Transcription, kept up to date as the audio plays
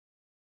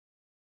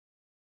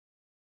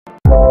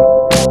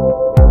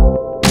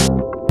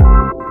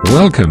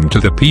Welcome to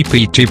the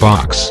PPT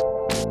box.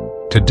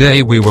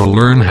 Today we will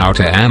learn how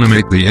to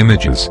animate the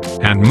images,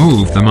 and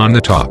move them on the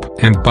top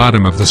and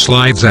bottom of the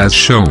slides as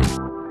shown.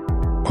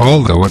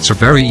 Although it's a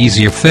very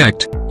easy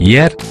effect,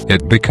 yet,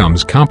 it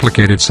becomes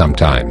complicated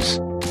sometimes.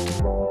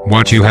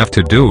 What you have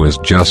to do is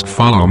just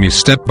follow me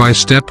step by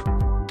step.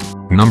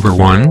 Number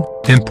 1,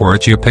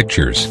 import your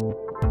pictures.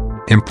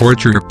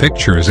 Import your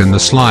pictures in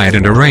the slide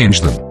and arrange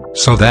them,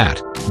 so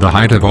that the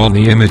height of all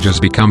the images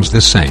becomes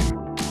the same.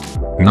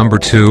 Number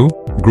 2,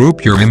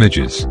 group your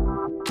images.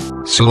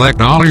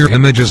 Select all your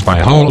images by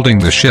holding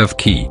the Shift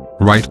key,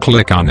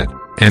 right-click on it,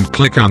 and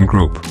click on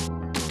Group.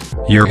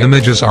 Your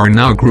images are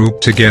now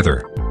grouped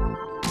together.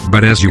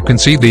 But as you can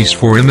see, these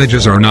 4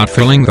 images are not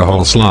filling the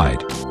whole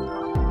slide.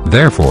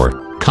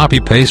 Therefore,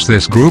 copy-paste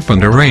this group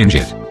and arrange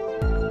it.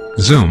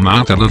 Zoom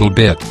out a little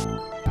bit.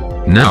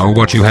 Now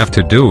what you have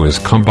to do is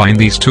combine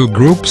these 2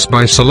 groups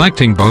by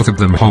selecting both of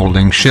them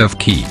holding Shift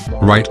key,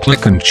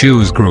 right-click and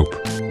choose Group.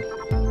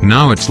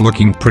 Now it's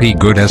looking pretty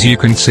good as you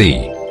can see.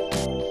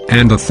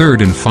 And the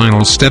third and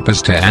final step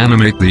is to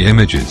animate the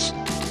images.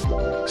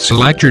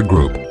 Select your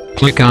group,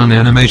 click on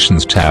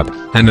Animations tab,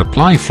 and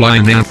apply Fly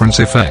Enhancements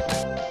effect.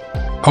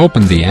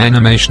 Open the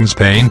Animations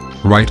pane,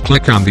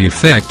 right-click on the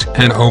effect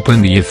and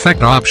open the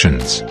Effect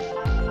options.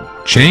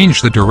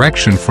 Change the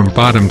direction from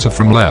bottom to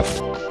from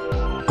left.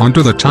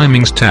 Onto the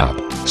Timings tab,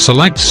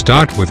 select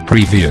Start with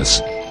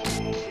Previous.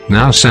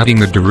 Now setting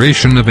the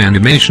duration of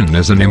animation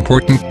is an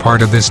important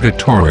part of this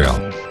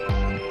tutorial.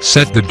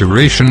 Set the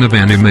duration of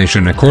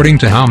animation according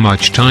to how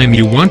much time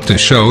you want to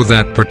show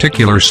that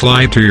particular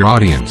slide to your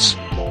audience.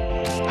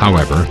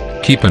 However,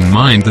 keep in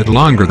mind that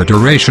longer the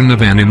duration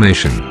of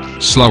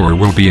animation, slower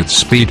will be its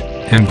speed,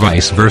 and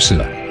vice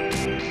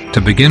versa.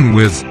 To begin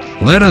with,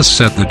 let us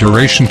set the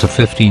duration to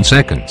 15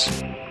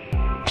 seconds.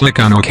 Click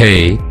on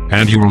OK,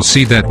 and you will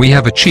see that we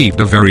have achieved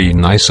a very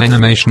nice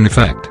animation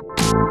effect.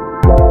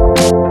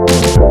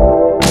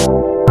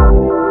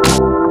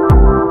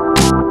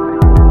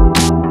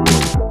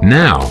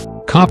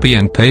 Now, copy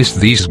and paste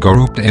these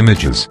grouped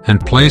images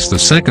and place the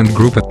second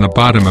group at the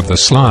bottom of the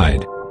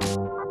slide.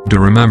 Do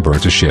remember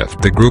to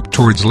shift the group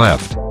towards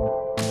left.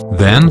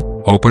 Then,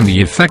 open the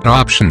Effect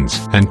options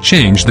and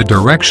change the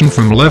direction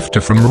from left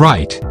to from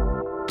right.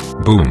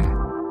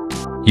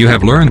 Boom! You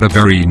have learned a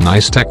very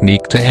nice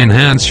technique to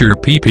enhance your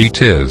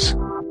PPTs.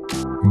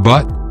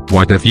 But,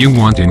 what if you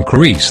want to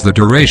increase the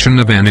duration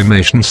of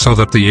animation so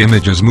that the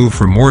images move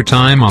for more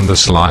time on the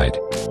slide?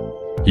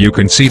 You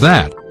can see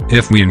that,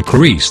 if we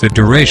increase the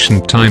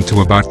duration time to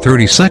about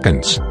 30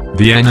 seconds,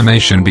 the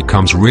animation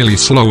becomes really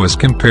slow as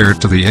compared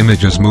to the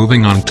images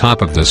moving on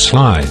top of the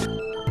slide.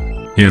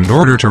 In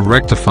order to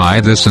rectify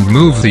this and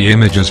move the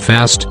images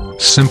fast,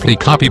 simply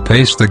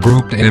copy-paste the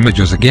grouped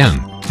images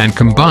again, and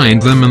combine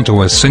them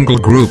into a single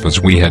group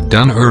as we had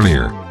done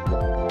earlier.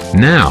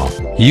 Now,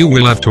 you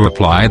will have to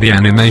apply the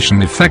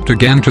animation effect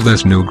again to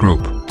this new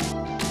group.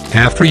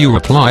 After you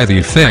apply the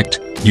effect,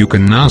 you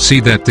can now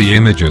see that the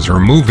images are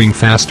moving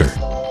faster.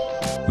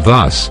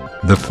 Thus,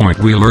 the point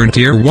we learned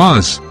here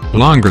was,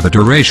 longer the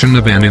duration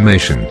of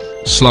animation,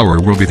 slower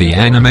will be the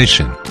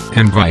animation,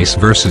 and vice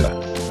versa.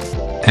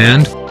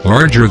 And,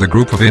 larger the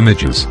group of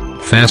images,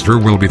 faster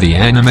will be the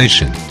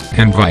animation,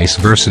 and vice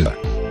versa.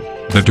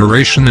 The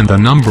duration and the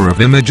number of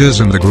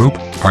images in the group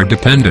are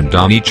dependent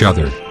on each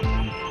other.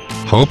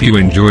 Hope you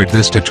enjoyed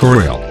this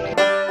tutorial.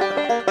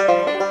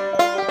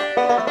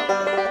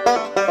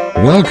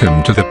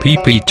 Welcome to the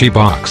PPT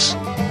box.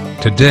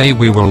 Today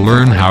we will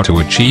learn how to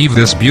achieve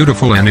this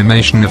beautiful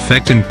animation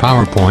effect in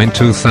PowerPoint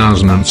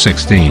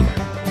 2016.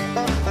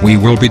 We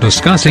will be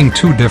discussing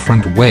 2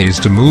 different ways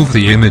to move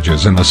the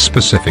images in a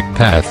specific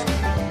path.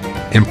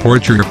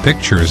 Import your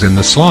pictures in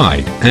the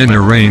slide and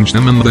arrange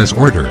them in this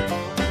order.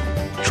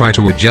 Try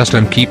to adjust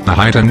and keep the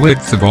height and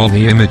width of all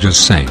the images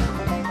same.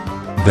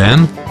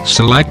 Then,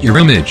 select your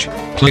image,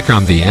 click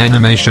on the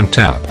Animation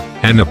tab,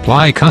 and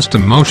apply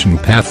Custom Motion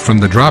Path from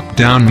the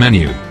drop-down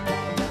menu.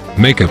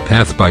 Make a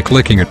path by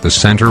clicking at the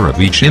center of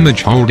each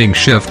image holding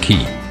Shift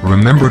key.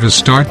 Remember to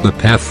start the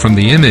path from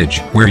the image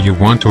where you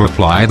want to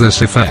apply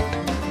this effect.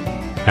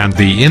 And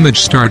the image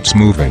starts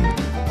moving.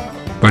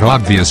 But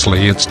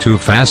obviously it's too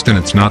fast and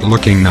it's not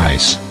looking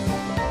nice.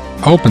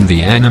 Open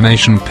the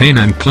Animation pane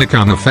and click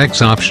on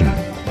Effects option.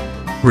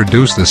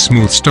 Reduce the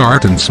Smooth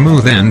Start and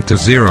Smooth End to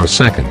 0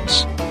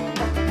 seconds.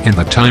 In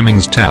the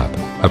Timings tab,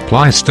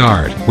 apply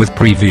Start with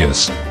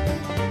Previous.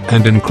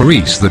 And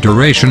increase the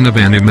duration of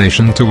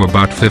animation to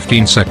about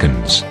 15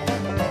 seconds.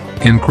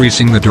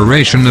 Increasing the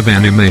duration of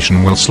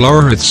animation will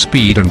lower its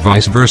speed and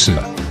vice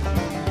versa.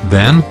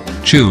 Then,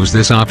 choose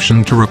this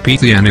option to repeat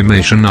the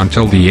animation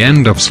until the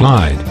end of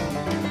slide.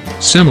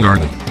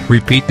 Similarly,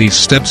 repeat these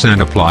steps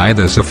and apply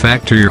this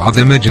effect to your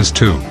other images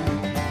too.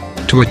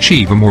 To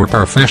achieve a more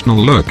professional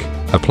look,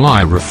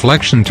 apply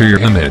reflection to your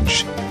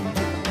image.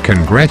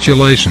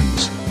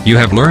 Congratulations! You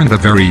have learned a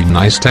very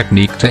nice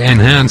technique to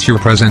enhance your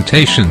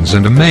presentations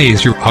and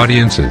amaze your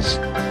audiences.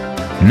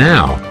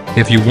 Now,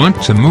 if you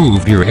want to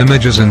move your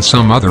images in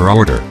some other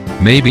order,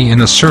 maybe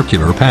in a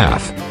circular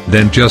path,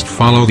 then just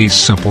follow these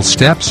simple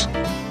steps.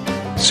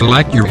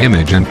 Select your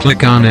image and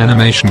click on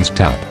Animations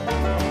tab.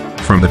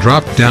 From the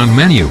drop-down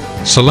menu,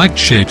 select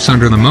Shapes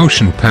under the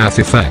Motion Path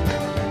effect.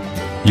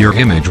 Your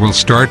image will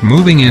start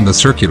moving in the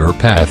circular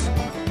path.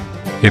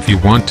 If you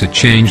want to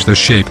change the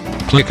shape,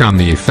 click on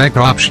the effect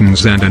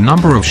options and a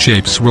number of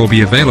shapes will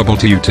be available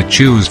to you to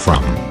choose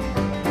from.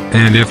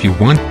 And if you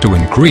want to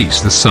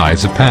increase the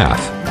size of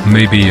path,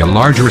 maybe a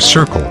larger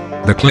circle,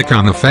 then click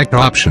on Effect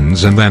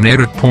Options and then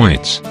Edit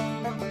Points.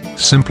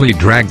 Simply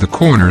drag the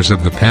corners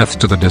of the path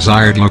to the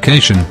desired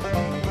location.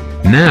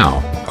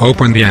 Now,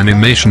 open the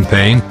animation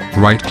pane,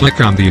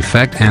 right-click on the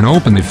effect and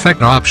open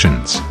Effect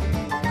Options.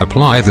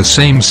 Apply the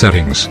same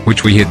settings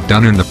which we had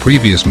done in the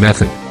previous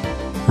method.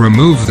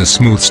 Remove the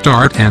smooth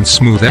start and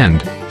smooth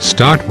end,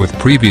 start with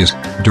previous,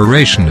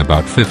 duration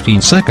about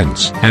 15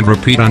 seconds, and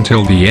repeat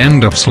until the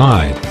end of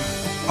slide.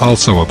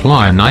 Also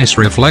apply a nice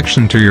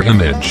reflection to your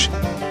image.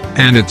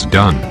 And it's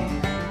done.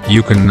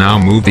 You can now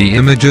move the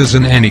images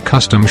in any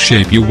custom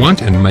shape you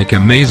want and make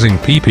amazing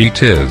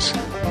PPTs.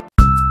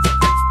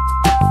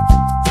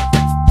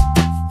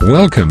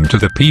 Welcome to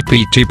the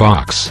PPT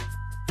box.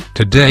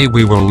 Today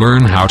we will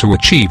learn how to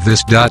achieve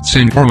this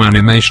 .synchro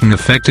animation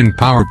effect in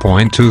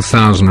PowerPoint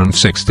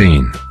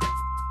 2016.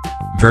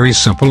 Very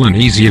simple and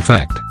easy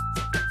effect.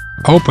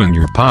 Open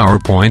your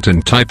PowerPoint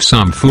and type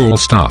some full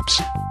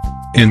stops.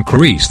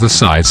 Increase the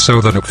size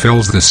so that it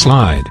fills the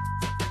slide.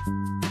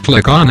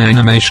 Click on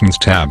Animations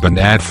tab and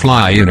add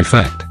Fly in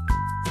effect.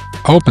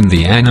 Open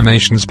the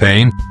Animations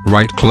pane,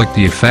 right-click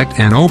the effect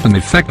and open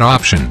Effect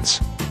Options.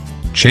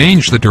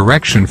 Change the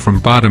direction from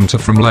bottom to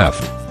from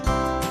left.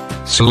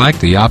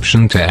 Select the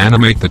option to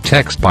animate the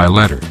text by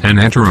letter and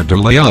enter a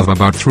delay of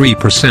about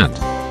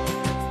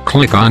 3%.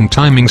 Click on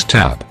Timings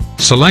tab,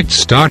 select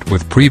Start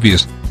with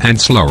Previous,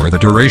 and lower the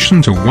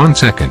duration to 1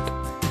 second.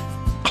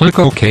 Click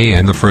OK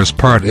and the first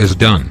part is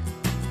done.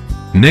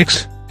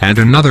 Next, add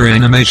another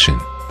animation,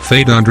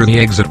 Fade under the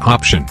Exit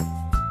option.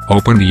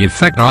 Open the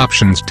Effect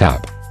Options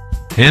tab.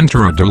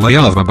 Enter a delay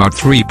of about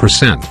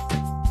 3%.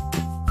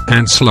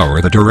 And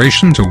lower the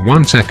duration to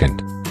 1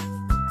 second.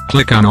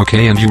 Click on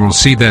OK and you will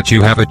see that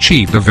you have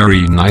achieved a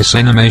very nice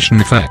animation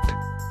effect.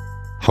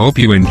 Hope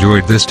you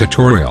enjoyed this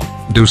tutorial.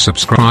 Do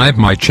subscribe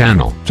my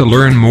channel to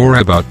learn more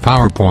about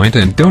PowerPoint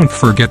and don't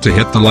forget to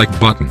hit the like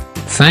button.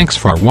 Thanks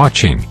for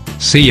watching.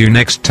 See you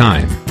next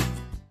time.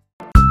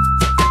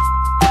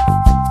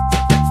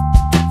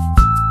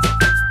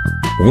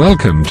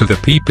 Welcome to the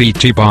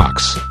PPT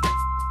box.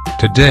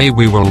 Today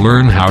we will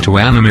learn how to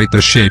animate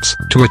the shapes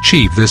to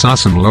achieve this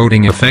awesome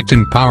loading effect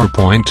in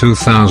PowerPoint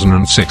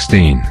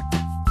 2016.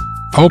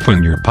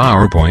 Open your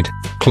PowerPoint,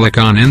 click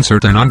on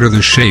Insert and under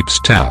the Shapes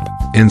tab,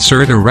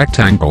 insert a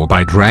rectangle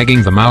by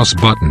dragging the mouse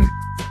button.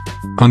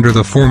 Under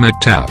the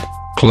Format tab,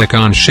 click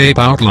on Shape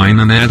Outline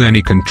and add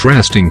any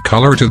contrasting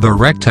color to the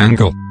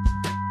rectangle.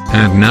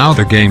 And now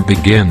the game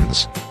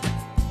begins.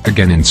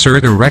 Again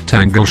insert a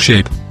rectangle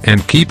shape,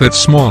 and keep it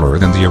smaller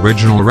than the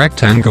original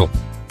rectangle.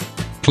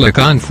 Click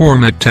on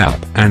Format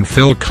tab and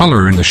fill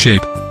color in the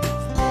shape.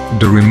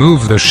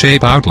 Remove the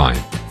shape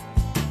outline.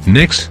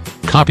 Next,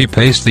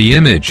 copy-paste the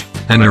image,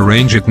 and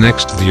arrange it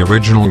next to the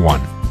original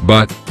one,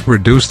 but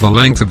reduce the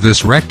length of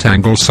this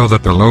rectangle so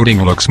that the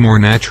loading looks more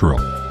natural.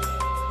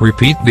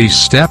 Repeat these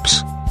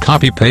steps,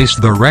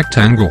 copy-paste the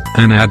rectangle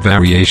and add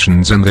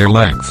variations in their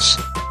lengths.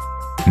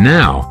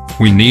 Now,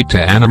 we need to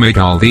animate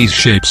all these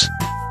shapes.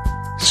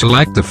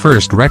 Select the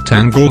first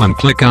rectangle and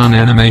click on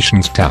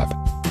Animations tab.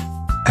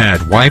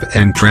 Add Wipe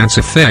and Trans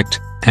effect,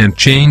 and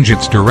change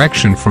its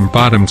direction from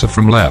bottom to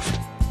from left.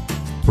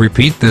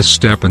 Repeat this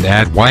step and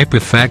add Wipe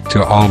effect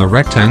to all the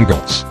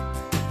rectangles.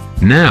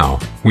 Now,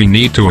 we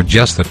need to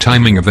adjust the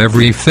timing of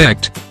every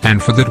effect,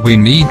 and for that we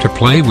need to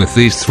play with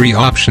these three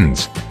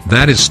options,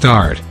 that is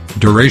Start,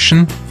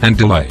 Duration, and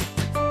Delay.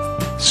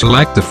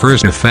 Select the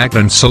first effect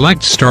and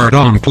select Start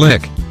on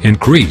click,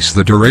 increase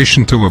the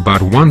duration to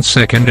about 1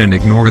 second and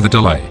ignore the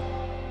delay.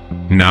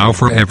 Now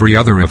for every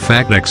other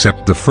effect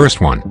except the first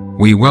one,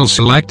 we will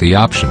select the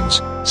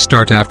options,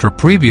 Start after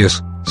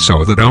Previous,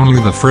 so that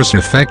only the first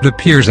effect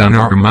appears on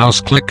our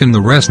mouse click and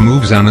the rest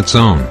moves on its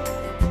own.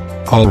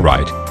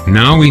 Alright,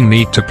 now we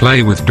need to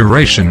play with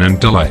duration and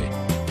delay.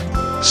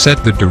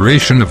 Set the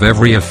duration of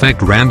every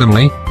effect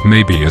randomly,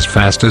 maybe as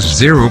fast as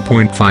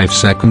 0.5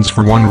 seconds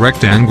for one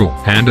rectangle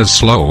and as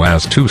slow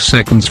as 2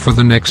 seconds for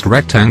the next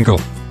rectangle.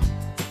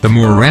 The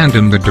more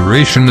random the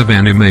duration of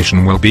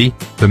animation will be,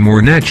 the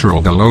more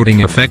natural the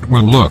loading effect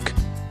will look.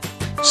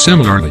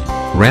 Similarly,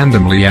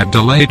 randomly add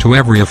delay to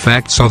every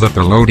effect so that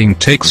the loading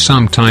takes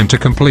some time to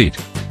complete.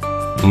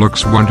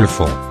 Looks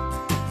wonderful.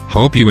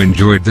 Hope you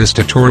enjoyed this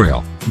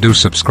tutorial. Do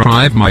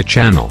subscribe my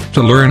channel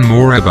to learn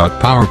more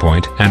about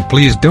PowerPoint and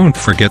please don't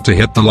forget to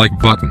hit the like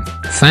button.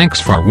 Thanks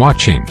for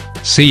watching.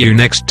 See you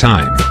next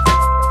time.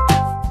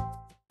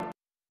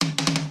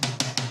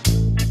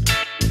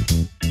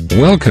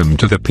 Welcome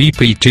to the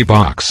PPT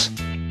box.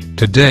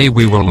 Today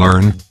we will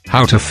learn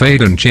how to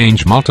fade and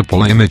change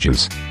multiple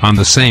images on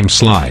the same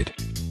slide.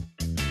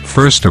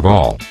 First of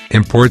all,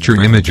 import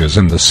your images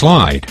in the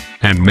slide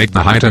and make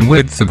the height and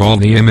width of all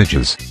the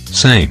images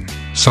same.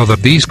 so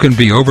that these can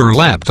be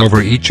overlapped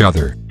over each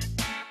other.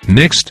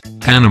 Next,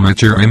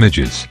 animate your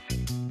images.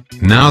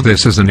 Now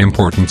this is an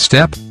important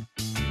step.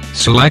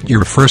 Select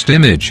your first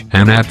image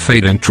and add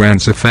Fade and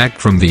Trans effect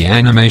from the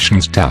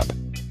Animations tab.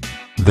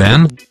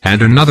 Then,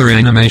 add another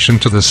animation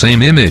to the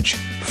same image,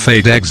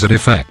 Fade Exit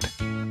effect.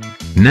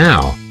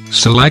 Now,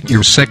 select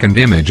your second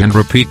image and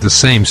repeat the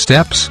same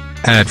steps,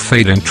 add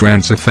Fade and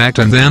Trans effect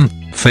and then,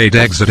 Fade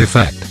Exit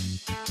effect.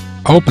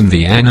 Open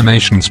the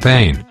Animations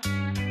pane.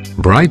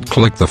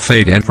 Right-click the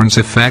Fade Entrance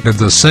effect of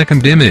the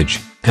second image,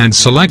 and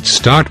select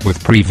Start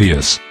with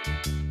Previous.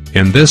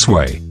 In this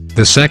way,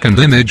 the second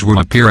image will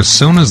appear as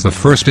soon as the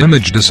first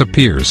image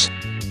disappears.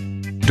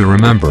 Do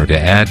remember to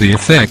add the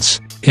effects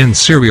in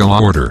serial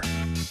order.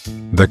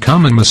 The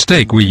common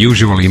mistake we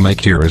usually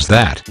make here is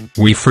that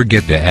we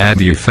forget to add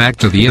the effect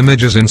to the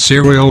images in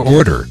serial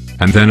order,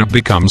 and then it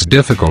becomes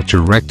difficult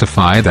to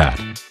rectify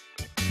that.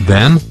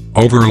 Then,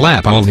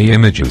 overlap all the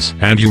images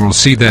and you will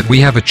see that we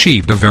have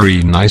achieved a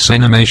very nice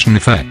animation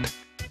effect.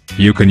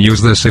 You can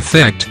use this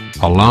effect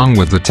along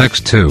with the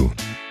text too.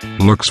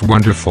 Looks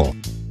wonderful.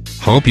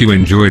 Hope you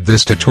enjoyed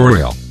this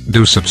tutorial.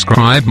 Do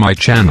subscribe my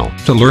channel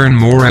to learn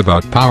more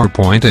about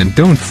PowerPoint and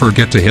don't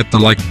forget to hit the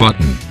like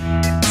button.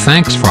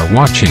 Thanks for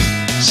watching.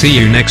 See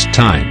you next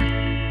time.